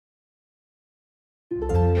Good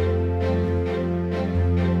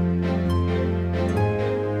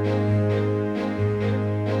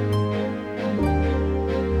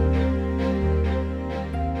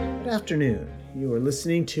afternoon. You are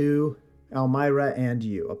listening to Elmira and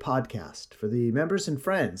You, a podcast for the members and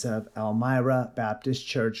friends of Elmira Baptist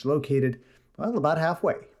Church, located, about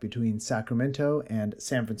halfway between Sacramento and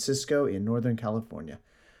San Francisco in Northern California.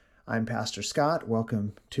 I'm Pastor Scott.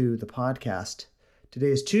 Welcome to the podcast.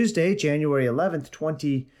 Today is Tuesday, January 11th,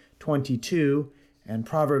 2022, and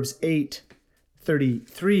Proverbs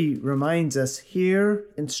 8:33 reminds us, "Hear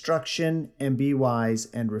instruction and be wise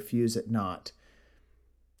and refuse it not."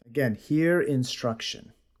 Again, hear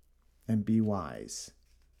instruction and be wise.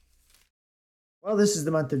 Well, this is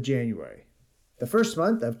the month of January. The first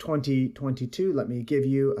month of 2022, let me give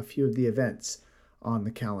you a few of the events on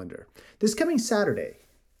the calendar. This coming Saturday,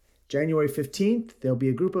 January 15th, there'll be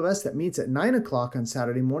a group of us that meets at 9 o'clock on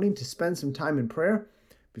Saturday morning to spend some time in prayer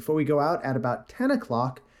before we go out at about 10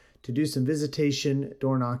 o'clock to do some visitation,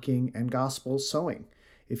 door knocking, and gospel sowing.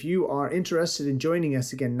 If you are interested in joining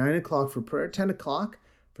us, again, 9 o'clock for prayer, 10 o'clock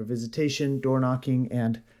for visitation, door knocking,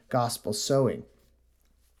 and gospel sowing.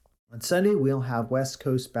 On Sunday, we'll have West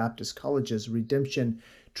Coast Baptist College's Redemption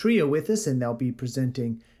Trio with us, and they'll be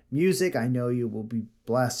presenting music. I know you will be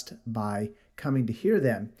blessed by coming to hear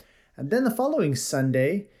them. And then the following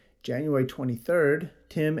Sunday, January 23rd,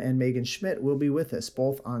 Tim and Megan Schmidt will be with us,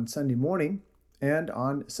 both on Sunday morning and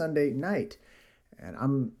on Sunday night. And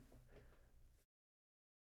I'm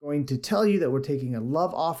going to tell you that we're taking a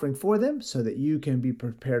love offering for them so that you can be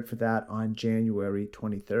prepared for that on January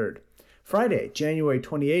 23rd. Friday, January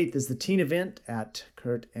 28th, is the teen event at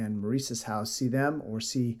Kurt and Maurice's house. See them or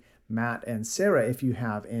see Matt and Sarah if you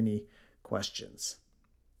have any questions.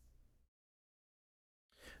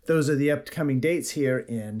 Those are the upcoming dates here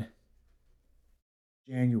in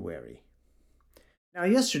January. Now,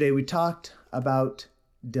 yesterday we talked about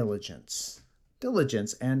diligence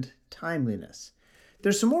and timeliness.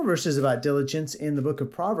 There's some more verses about diligence in the book of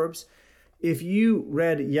Proverbs. If you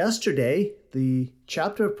read yesterday the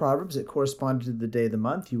chapter of Proverbs that corresponded to the day of the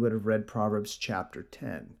month, you would have read Proverbs chapter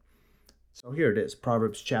 10. So here it is,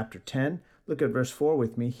 Proverbs chapter 10. Look at verse 4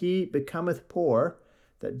 with me. "He becometh poor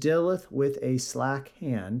that dealeth with a slack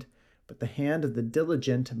hand, but the hand of the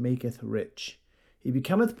diligent maketh rich. He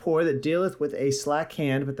becometh poor that dealeth with a slack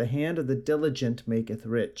hand, but the hand of the diligent maketh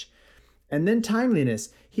rich." And then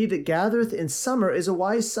timeliness. "He that gathereth in summer is a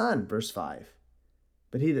wise son," verse 5.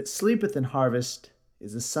 "But he that sleepeth in harvest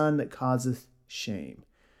is a son that causeth shame."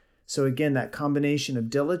 So again, that combination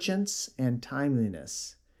of diligence and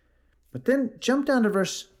timeliness. But then jump down to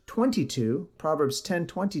verse 22, Proverbs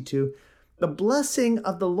 10:22. "The blessing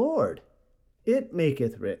of the Lord, it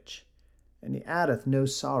maketh rich, and he addeth no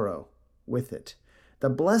sorrow with it." The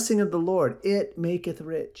blessing of the Lord, it maketh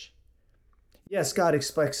rich. Yes, God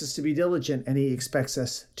expects us to be diligent, and he expects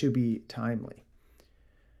us to be timely.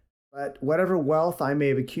 But whatever wealth I may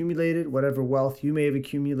have accumulated, whatever wealth you may have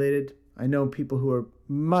accumulated, I know people who are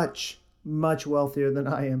much, much wealthier than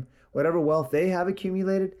I am. Whatever wealth they have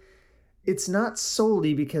accumulated, it's not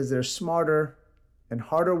solely because they're smarter and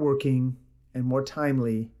harder working and more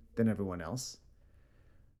timely than everyone else.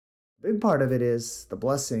 A big part of it is the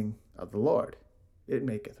blessing of the Lord. It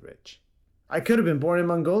maketh rich. I could have been born in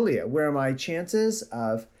Mongolia, where my chances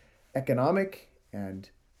of economic and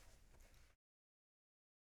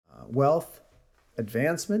wealth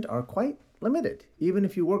advancement are quite limited, even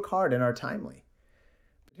if you work hard and are timely.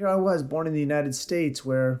 But here I was, born in the United States,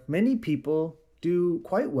 where many people do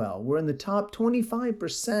quite well. We're in the top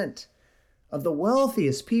 25% of the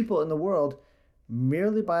wealthiest people in the world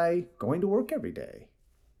merely by going to work every day.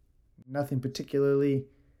 Nothing particularly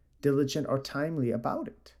diligent or timely about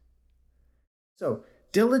it. So,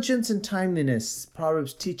 diligence and timeliness,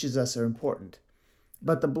 Proverbs teaches us, are important.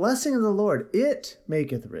 But the blessing of the Lord, it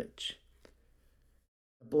maketh rich.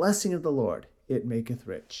 The blessing of the Lord, it maketh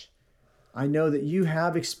rich. I know that you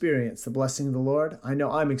have experienced the blessing of the Lord. I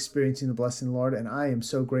know I'm experiencing the blessing of the Lord, and I am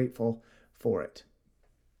so grateful for it.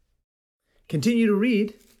 Continue to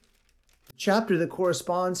read the chapter that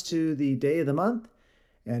corresponds to the day of the month.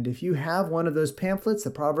 And if you have one of those pamphlets,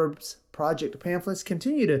 the Proverbs Project pamphlets,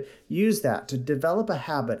 continue to use that to develop a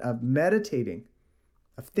habit of meditating,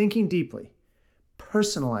 of thinking deeply,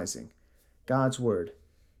 personalizing God's word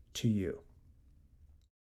to you.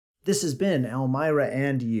 This has been Elmira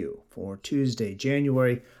and You for Tuesday,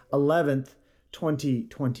 January 11th,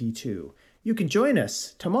 2022. You can join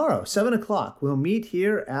us tomorrow, 7 o'clock. We'll meet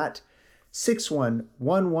here at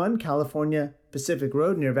 6111 California Pacific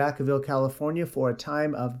Road near Vacaville, California, for a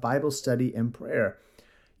time of Bible study and prayer.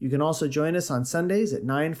 You can also join us on Sundays at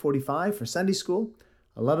 9:45 for Sunday school,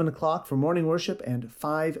 11 o'clock for morning worship, and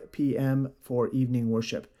 5 p.m. for evening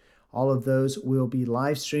worship. All of those will be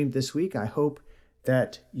live streamed this week. I hope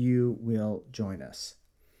that you will join us.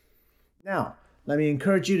 Now, let me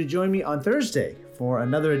encourage you to join me on Thursday for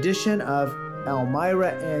another edition of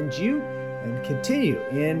Elmira and You, and continue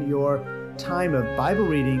in your time of Bible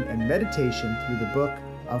reading and meditation through the book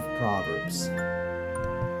of Proverbs.